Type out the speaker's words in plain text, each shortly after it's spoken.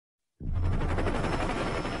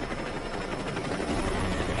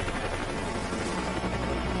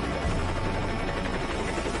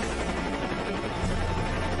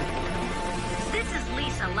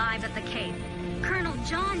Kate. Colonel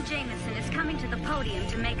John Jameson is coming to the podium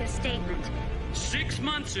to make a statement. 6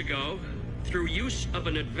 months ago, through use of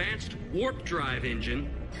an advanced warp drive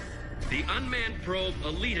engine, the unmanned probe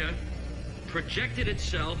Alita projected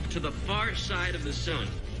itself to the far side of the sun.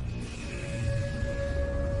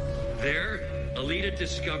 There, Alita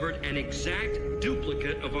discovered an exact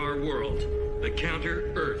duplicate of our world, the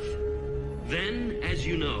Counter-Earth. Then, as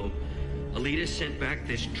you know, Alita sent back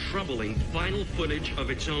this troubling final footage of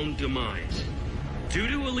its own demise. Due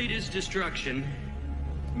to Alita's destruction,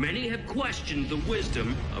 many have questioned the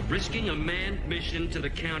wisdom of risking a manned mission to the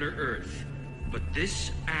Counter-Earth. But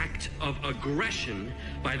this act of aggression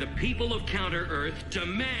by the people of Counter-Earth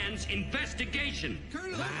demands investigation.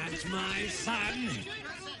 That's my son.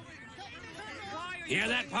 Hear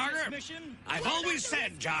that, Parker? I've always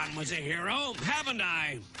said John was a hero, haven't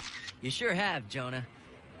I? You sure have, Jonah.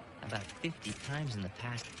 About 50 times in the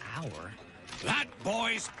past hour. That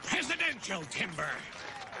boy's presidential timber.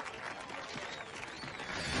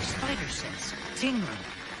 Spider sense. Tingling.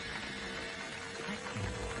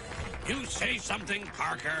 You say something,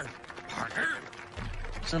 Parker. Parker?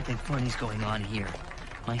 Something funny's going on here.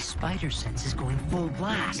 My spider sense is going full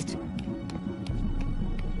blast.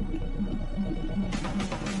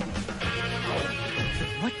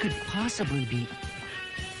 What could possibly be...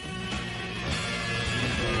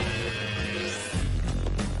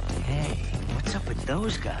 Hey, what's up with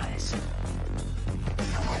those guys?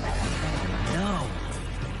 No.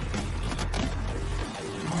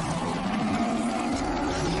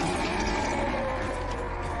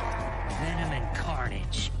 Venom and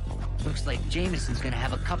carnage. Looks like Jameson's gonna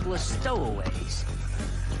have a couple of stowaways.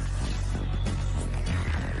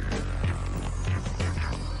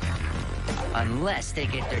 Unless they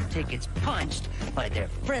get their tickets punched by their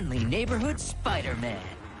friendly neighborhood Spider-Man.